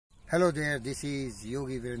Hello there, this is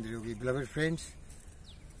Yogi Virendra Yogi. Beloved friends,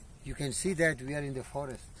 you can see that we are in the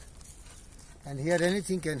forest, and here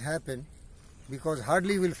anything can happen because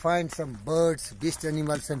hardly will find some birds, beasts,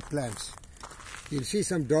 animals and plants. You'll see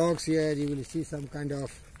some dogs here, you will see some kind of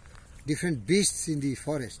different beasts in the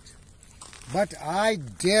forest. But I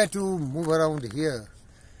dare to move around here.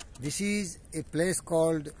 This is a place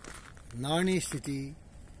called Nani city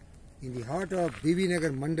in the heart of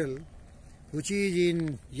Bibinagar Mandal, which is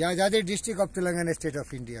in Yadadri district of Telangana state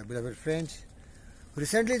of India. Beloved friends,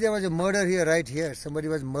 recently there was a murder here, right here. Somebody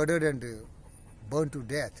was murdered and burned to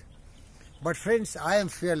death. But friends, I am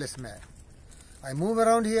fearless man. I move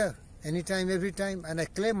around here anytime, every time, and I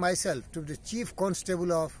claim myself to be the chief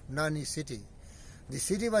constable of Nani city. The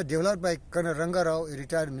city was developed by Colonel Ranga Rao, a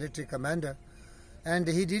retired military commander, and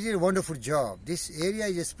he did a wonderful job. This area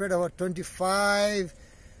is spread over 25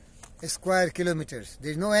 square kilometers.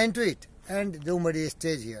 There is no end to it, and nobody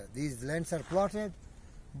stays here. These lands are plotted,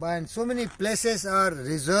 and so many places are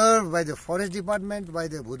reserved by the forest department, by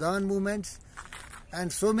the Bhudan movements,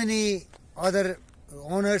 and so many other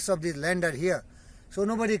owners of this land are here. So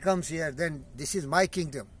nobody comes here. Then this is my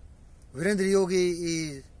kingdom. Virendra Yogi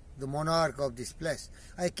is the monarch of this place.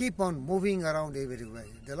 I keep on moving around everywhere.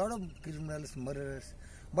 There are a lot of criminals, murderers,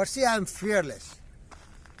 but see, I am fearless.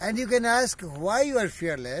 And you can ask why you are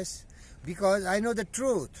fearless. Because I know the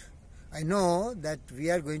truth. I know that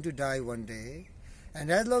we are going to die one day,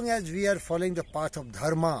 and as long as we are following the path of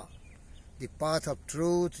dharma, the path of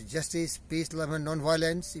truth, justice, peace, love and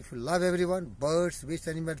non-violence, if you love everyone, birds, beasts,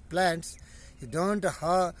 animals, plants, you don't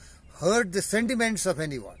hurt the sentiments of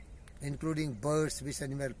anyone, including birds, beasts,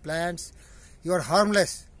 animals, plants, you are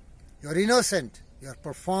harmless, you are innocent, you are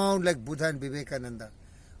profound like Buddha and Vivekananda.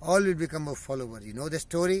 All will become a follower. You know the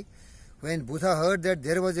story? When Buddha heard that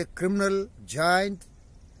there was a criminal giant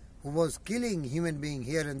who was killing human beings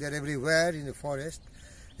here and there everywhere in the forest,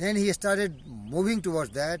 then he started moving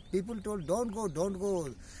towards that. People told, don't go, don't go.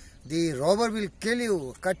 The robber will kill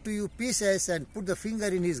you, cut to you pieces and put the finger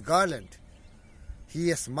in his garland.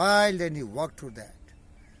 He smiled and he walked through that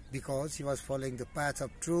because he was following the path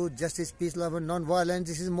of truth, justice, peace, love and non-violence.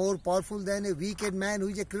 This is more powerful than a wicked man who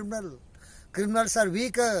is a criminal. Criminals are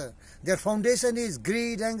weaker. Their foundation is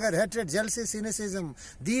greed, anger, hatred, jealousy, cynicism.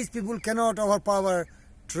 These people cannot overpower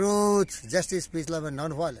truth, justice, peace, love and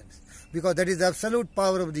non-violence. Because that is the absolute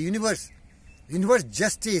power of the universe. Universe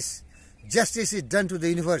justice. Justice is done to the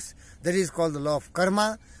universe. That is called the law of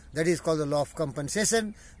karma. That is called the law of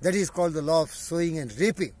compensation. That is called the law of sowing and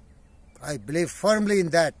reaping. I believe firmly in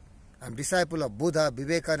that. I am disciple of Buddha,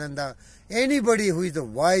 Vivekananda, anybody who is the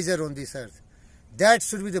wiser on this earth. That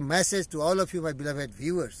should be the message to all of you, my beloved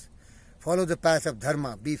viewers. Follow the path of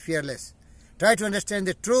dharma. Be fearless. Try to understand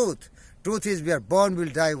the truth. Truth is we are born, we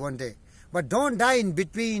will die one day. But don't die in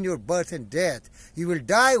between your birth and death. You will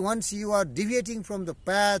die once you are deviating from the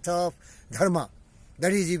path of dharma.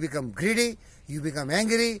 That is, you become greedy, you become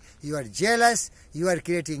angry, you are jealous, you are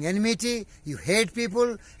creating enmity, you hate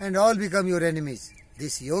people, and all become your enemies.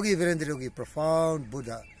 This Yogi Virendra Yogi, profound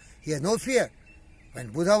Buddha, he has no fear.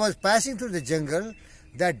 When Buddha was passing through the jungle,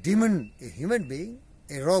 that demon, a human being,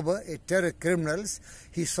 a robber, a terror criminals,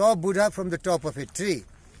 he saw Buddha from the top of a tree.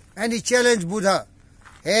 And he challenged Buddha,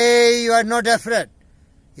 hey, you are not afraid.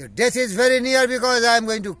 Your death is very near because I am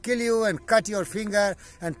going to kill you and cut your finger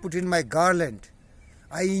and put in my garland.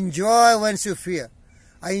 I enjoy once you fear.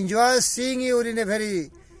 I enjoy seeing you in a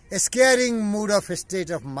very scaring mood of a state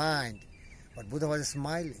of mind. But Buddha was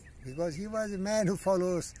smiling because he was a man who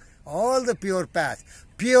follows all the pure path.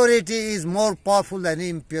 Purity is more powerful than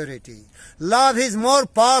impurity. Love is more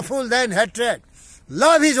powerful than hatred.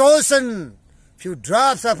 Love is ocean. Few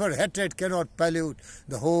drops of our hatred cannot pollute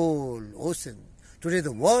the whole ocean. Today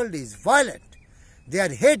the world is violent. They are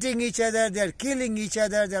hating each other, they are killing each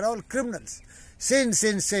other, they are all criminals. Sin,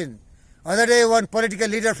 sin, sin. Other day one political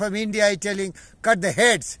leader from India is telling, cut the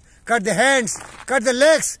heads, cut the hands, cut the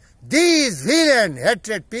legs. These villain,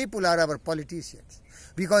 hatred people are our politicians.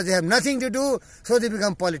 Because they have nothing to do, so they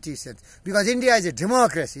become politicians. Because India is a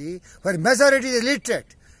democracy where majority is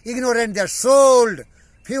illiterate, ignorant, they are sold.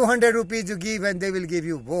 Few hundred rupees you give and they will give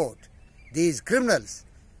you vote. These criminals,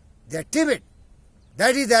 they are timid.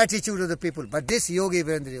 That is the attitude of the people. But this Yogi,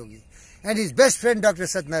 Virendra Yogi, and his best friend Dr.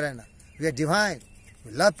 Satyanarayana, we are divine.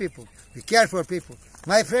 We love people. We care for people.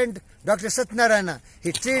 My friend Dr. Satyanarayana,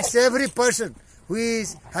 he treats every person who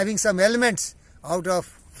is having some elements out of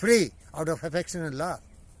affection and love.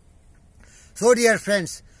 So dear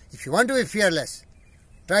friends, if you want to be fearless,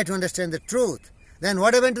 try to understand the truth. Then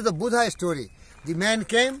what happened to the Buddha story? The man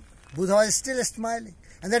came, Buddha was still smiling.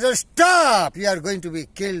 And they told, stop, you are going to be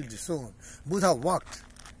killed soon. Buddha walked.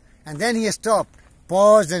 And then he stopped,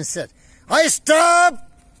 paused and said, I stop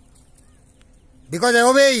because I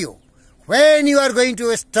obey you. When you are going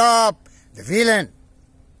to stop the villain?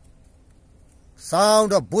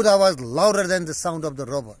 Sound of Buddha was louder than the sound of the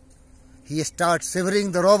robber. He started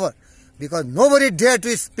shivering the robber because nobody dared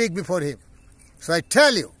to speak before him. So I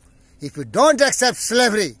tell you, if you don't accept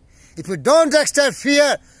slavery, if you don't accept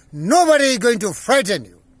fear, nobody is going to frighten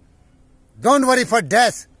you. Don't worry for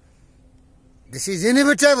death. This is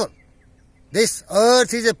inevitable. This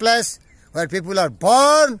earth is a place where people are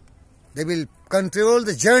born, they will control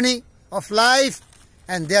the journey of life,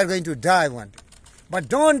 and they are going to die one day. But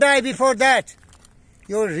don't die before that.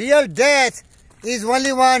 Your real death is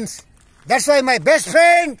only once. That's why my best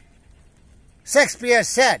friend Shakespeare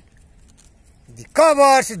said, the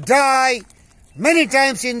cowards die many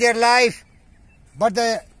times in their life, but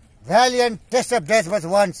the valiant test of death was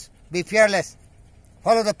once. Be fearless.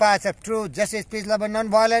 Follow the path of truth, justice, peace, love and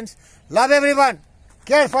non-violence. Love everyone.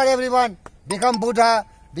 Care for everyone. Become Buddha.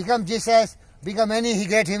 Become Jesus. Become any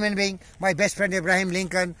great human being. My best friend Abraham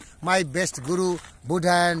Lincoln. My best guru Buddha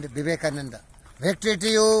and Vivekananda. Victory to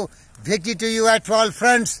you. Victory to you at all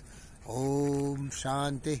fronts. Om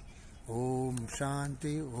Shanti. Om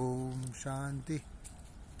Shanti. Om Shanti.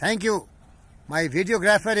 Thank you. My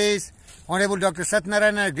videographer is Honorable Dr.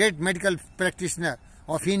 Satyanarayana, a great medical practitioner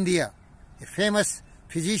of India, a famous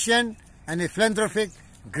physician and a philanthropic,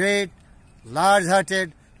 great,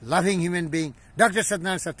 large-hearted, loving human being. Dr.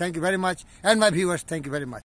 Satyanarayana, sir, thank you very much. And my viewers, thank you very much.